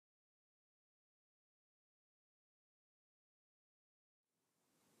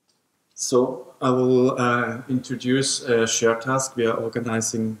So I will introduce a shared task we are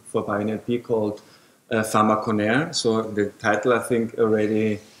organizing for BioNLP called PharmaCoNER. So the title, I think,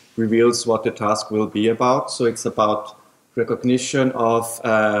 already reveals what the task will be about. So it's about recognition of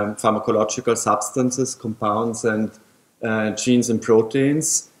pharmacological substances, compounds, and genes and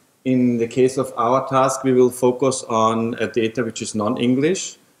proteins. In the case of our task, we will focus on data which is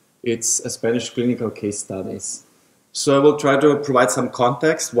non-English. It's a Spanish clinical case studies. So I will try to provide some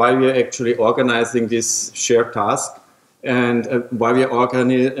context why we are actually organizing this shared task and why we are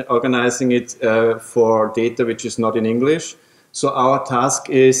organizing it for data which is not in English. So our task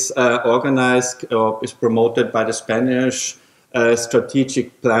is organized or is promoted by the Spanish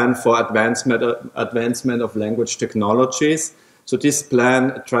strategic plan for advancement of language technologies. So this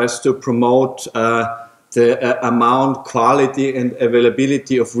plan tries to promote the amount, quality, and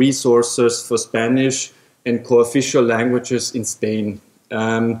availability of resources for Spanish and co-official languages in Spain.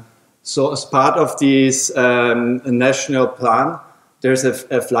 So as part of this national plan, there's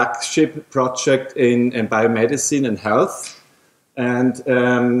a flagship project in biomedicine and health. And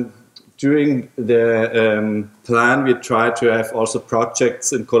during the plan, we try to have also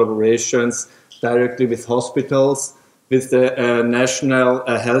projects and collaborations directly with hospitals, with the National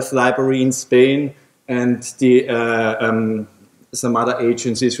Health Library in Spain, and the some other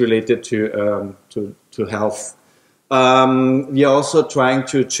agencies related to health. We are also trying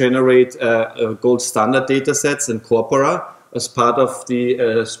to generate gold standard data sets and corpora as part of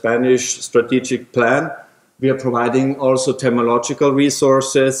the Spanish strategic plan. We are providing also terminological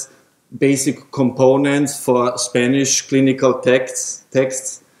resources, basic components for Spanish clinical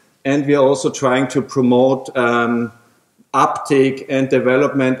texts, and we are also trying to promote uptake and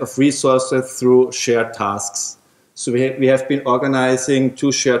development of resources through shared tasks. So we have been organizing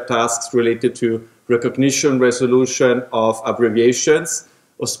 2 shared tasks related to recognition, resolution of abbreviations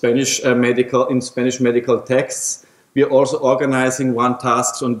of Spanish medical texts. We are also organizing 1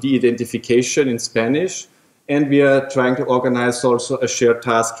 task on de-identification in Spanish, and we are trying to organize also a shared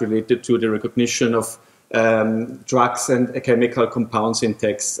task related to the recognition of drugs and chemical compounds in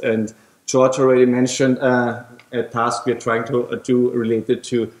text. And George already mentioned a task we are trying to do related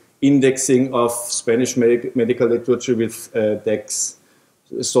to indexing of Spanish medical literature with DEX,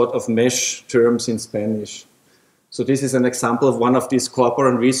 sort of mesh terms in Spanish. So this is an example of one of these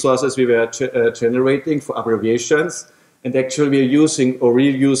corpora and resources we were generating for abbreviations. And actually we are using or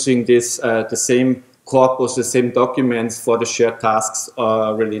reusing this, the same corpus, the same documents for the shared tasks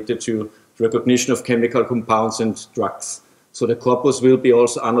related to recognition of chemical compounds and drugs. So the corpus will be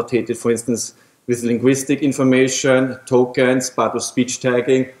also annotated, for instance, with linguistic information, tokens, part of speech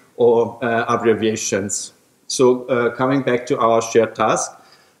tagging, or abbreviations. So coming back to our shared task.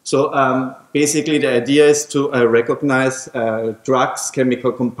 So basically the idea is to recognize drugs,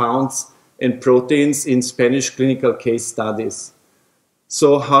 chemical compounds, and proteins in Spanish clinical case studies.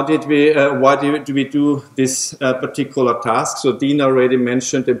 So how did we, why do we do this particular task? So Dean already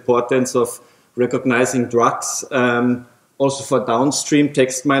mentioned the importance of recognizing drugs, also for downstream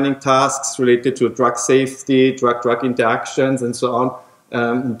text mining tasks related to drug safety, drug-drug interactions, and so on.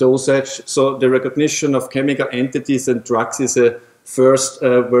 Dosage. So the recognition of chemical entities and drugs is a first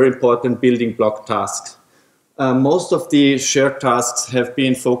very important building block task. Most of the shared tasks have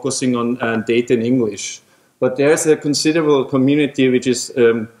been focusing on data in English, but there's a considerable community which is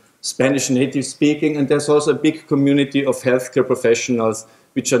Spanish native speaking, and there's also a big community of healthcare professionals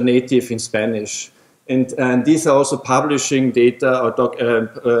which are native in Spanish. And these are also publishing data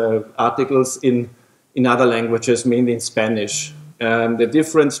or articles in other languages, mainly in Spanish. The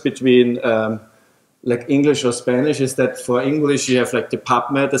difference between like English or Spanish is that for English you have like the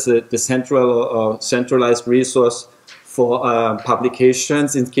PubMed as the centralized resource for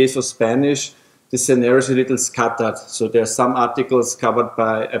publications. In case of Spanish, the scenario is a little scattered. So there are some articles covered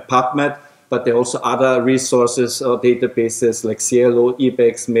by PubMed, but there are also other resources or databases like CLO,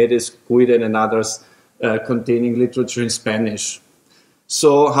 EBEX, MEDIS, GUIDEN, and others containing literature in Spanish.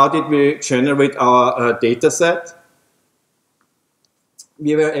 So how did we generate our data set?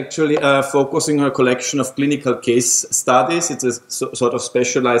 We were actually focusing on a collection of clinical case studies. It's a sort of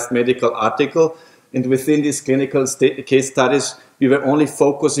specialized medical article. And within these clinical case studies, we were only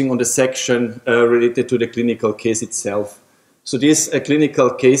focusing on the section related to the clinical case itself. So these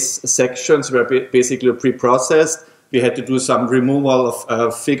clinical case sections were basically pre-processed. We had to do some removal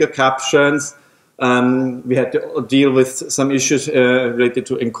of figure captions. We had to deal with some issues related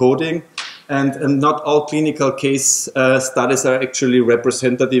to encoding. And not all clinical case studies are actually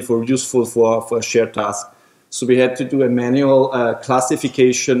representative or useful for a shared task. So we had to do a manual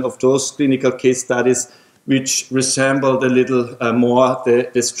classification of those clinical case studies which resembled a little more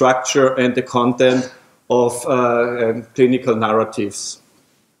the structure and the content of clinical narratives.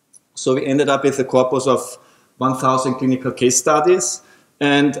 So we ended up with a corpus of 1,000 clinical case studies,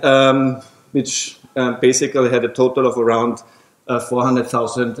 and which basically had a total of around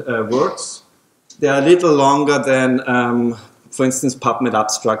 400,000 words. They are a little longer than, for instance, PubMed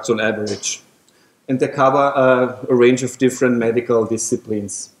abstracts on average. And they cover a range of different medical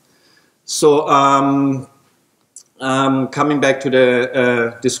disciplines. So coming back to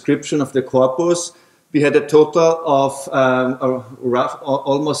the description of the corpus, we had a total of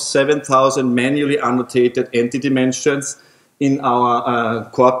almost 7,000 manually annotated entity dimensions in our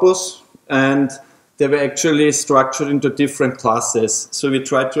corpus, and they were actually structured into different classes. So we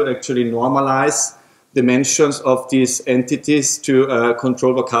tried to actually normalize dimensions of these entities to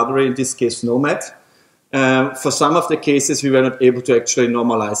control vocabulary, in this case NOMAD. For some of the cases, we were not able to actually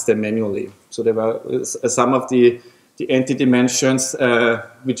normalize them manually. So there were some of the entity dimensions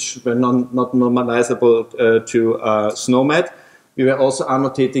which were not normalizable to SNOMED. We were also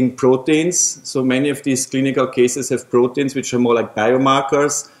annotating proteins. So many of these clinical cases have proteins which are more like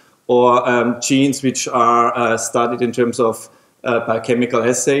biomarkers, or genes which are studied in terms of biochemical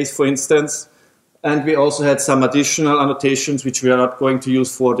assays, for instance. And we also had some additional annotations which we are not going to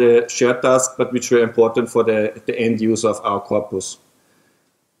use for the shared task, but which were important for the end use of our corpus.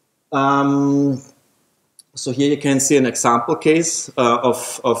 So here you can see an example case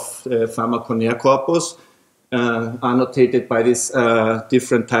of the PharmaCoNER corpus, annotated by these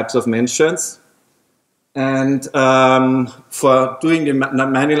different types of mentions. And for doing the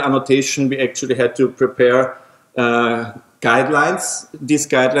manual annotation, we actually had to prepare guidelines. These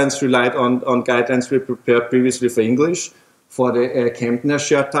guidelines relied on guidelines we prepared previously for English for the Kempner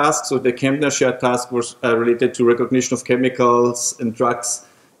shared task. So the Kempner shared task was related to recognition of chemicals and drugs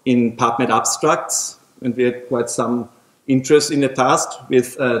in PubMed abstracts. And we had quite some interest in the task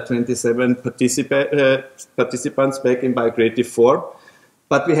with 27 participants back in Biocreative 4.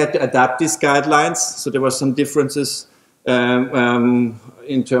 But we had to adapt these guidelines, so there were some differences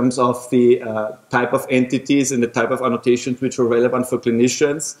in terms of the type of entities and the type of annotations which were relevant for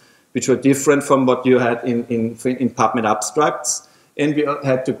clinicians, which were different from what you had in PubMed abstracts. And we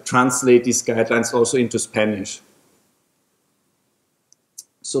had to translate these guidelines also into Spanish.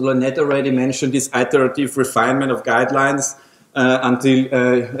 So Lynette already mentioned this iterative refinement of guidelines and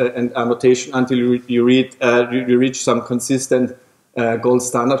annotation until you reach some consistent gold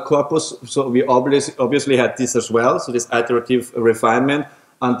standard corpus. So we obviously had this as well, so this iterative refinement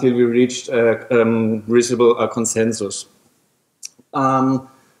until we reached reasonable consensus.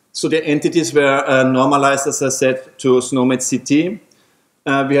 So the entities were normalized, as I said, to SNOMED CT.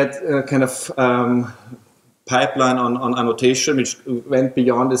 We had kind of pipeline on annotation, which went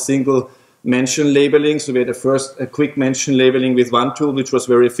beyond a single mention labeling. So we had a quick mention labeling with one tool, which was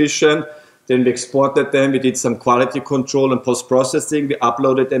very efficient. Then we exported them. We did some quality control and post-processing. We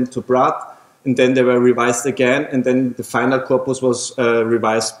uploaded them to BRAT, and then they were revised again. And then the final corpus was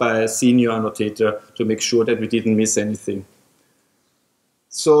revised by a senior annotator to make sure that we didn't miss anything.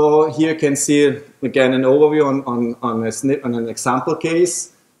 So here you can see, again, an overview on an example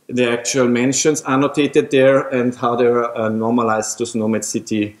case, the actual mentions annotated there and how they were normalized to SNOMED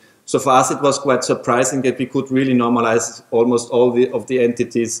CT. So for us, it was quite surprising that we could really normalize almost all of the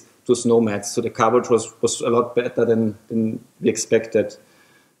entities to SNOMED. So the coverage was a lot better than we expected.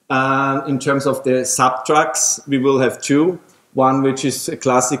 In terms of the subtracks, we will have two. One which is a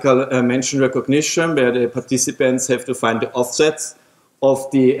classical mention recognition, where the participants have to find the offsets of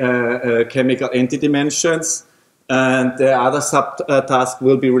the chemical entity mentions. And the other subtask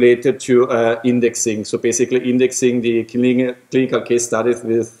will be related to indexing. So basically indexing the clinical case studies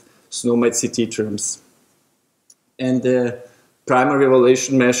with SNOMED CT terms. And the primary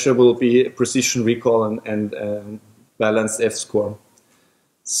evaluation measure will be precision recall and balanced F-score.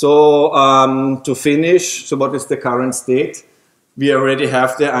 So to finish, so what is the current state? We already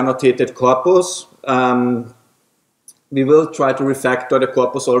have the annotated corpus. We will try to refactor the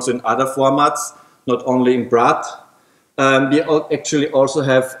corpus also in other formats, not only in BRAT. We actually also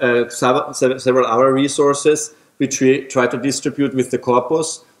have several other resources which we try to distribute with the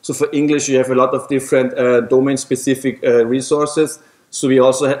corpus. So for English, you have a lot of different domain-specific resources. So we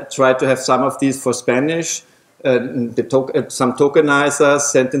also try to have some of these for Spanish, some tokenizers,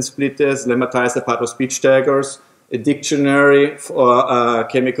 sentence splitters, lemmatized part of speech taggers, a dictionary for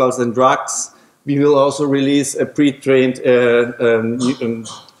chemicals and drugs. We will also release a pre-trained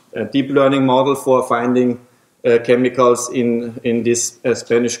deep learning model for finding chemicals in this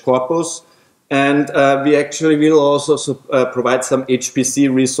Spanish corpus. And we actually will also provide some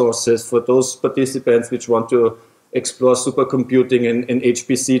HPC resources for those participants which want to explore supercomputing and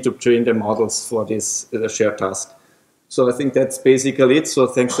HPC to train their models for this shared task. So I think that's basically it. So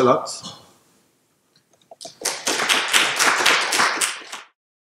thanks a lot.